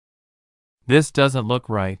This doesn't look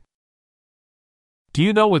right. Do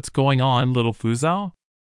you know what's going on, little Fuzhou?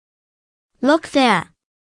 Look there.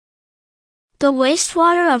 The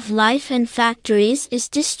wastewater of life and factories is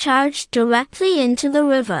discharged directly into the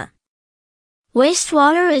river.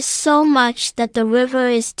 Wastewater is so much that the river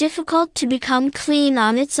is difficult to become clean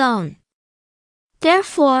on its own.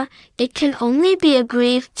 Therefore, it can only be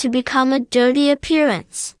aggrieved to become a dirty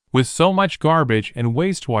appearance. With so much garbage and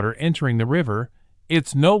wastewater entering the river,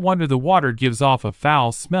 it's no wonder the water gives off a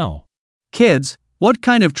foul smell. Kids, what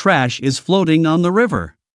kind of trash is floating on the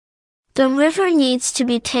river? The river needs to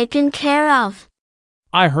be taken care of.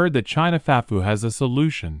 I heard that CHINA-FAFU has a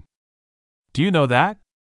solution. Do you know that?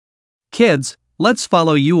 Kids, let's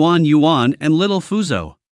follow Yuan and little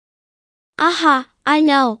Fuzhou. Aha, I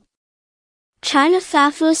know.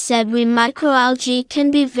 CHINA-FAFU said we microalgae can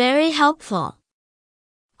be very helpful.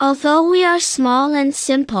 Although we are small and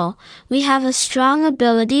simple, we have a strong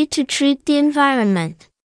ability to treat the environment.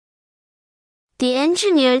 The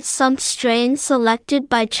engineered sump strain selected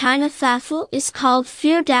by CHINA-FAFU is called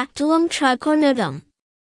Pterodactylum tricornidum.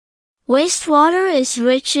 Wastewater is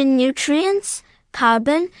rich in nutrients,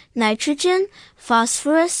 carbon, nitrogen,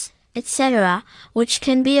 phosphorus, etc., which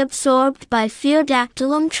can be absorbed by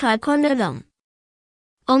Pterodactylum tricornidum.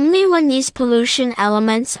 Only when these pollution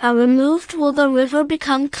elements are removed will the river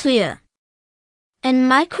become clear. And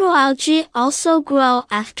microalgae also grow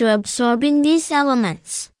after absorbing these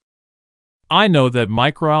elements. I know that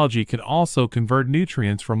microalgae can also convert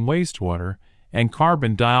nutrients from wastewater and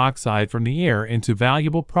carbon dioxide from the air into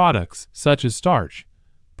valuable products such as starch,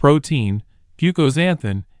 protein,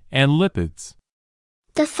 fucoxanthin, and lipids.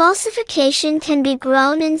 The falsification can be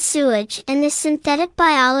grown in sewage, and the synthetic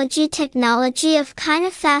biology technology of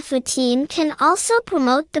CHINA-FAFU team can also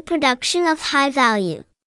promote the production of high-value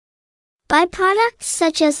byproducts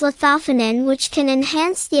such as lithophenin, which can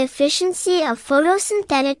enhance the efficiency of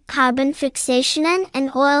photosynthetic carbon fixation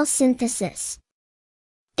and oil synthesis.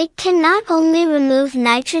 It can not only remove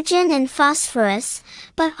nitrogen and phosphorus,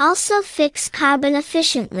 but also fix carbon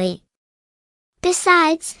efficiently.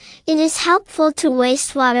 Besides, it is helpful to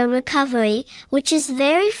wastewater recovery, which is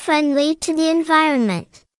very friendly to the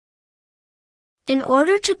environment. In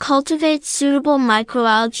order to cultivate suitable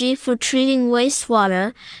microalgae for treating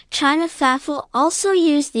wastewater, CHINA-FAFU also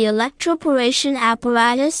used the electroporation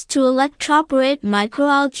apparatus to electroporate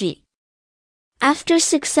microalgae. After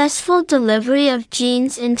successful delivery of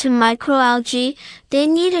genes into microalgae, they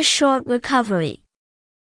need a short recovery.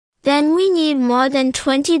 Then we need more than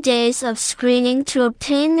 20 days of screening to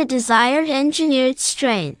obtain the desired engineered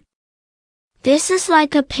strain. This is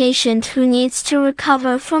like a patient who needs to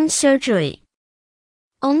recover from surgery.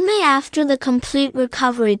 Only after the complete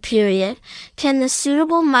recovery period can the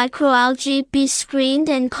suitable microalgae be screened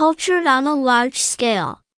and cultured on a large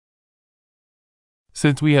scale.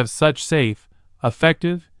 Since we have such safe,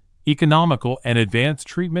 effective, economical, and advanced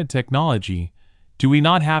treatment technology, do we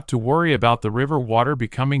not have to worry about the river water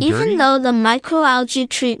becoming dirty? Even though the microalgae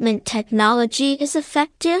treatment technology is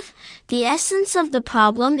effective, the essence of the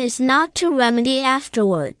problem is not to remedy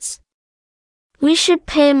afterwards. We should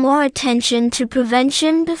pay more attention to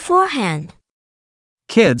prevention beforehand.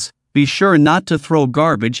 Kids, be sure not to throw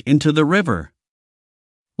garbage into the river.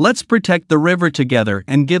 Let's protect the river together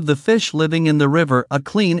and give the fish living in the river a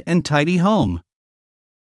clean and tidy home.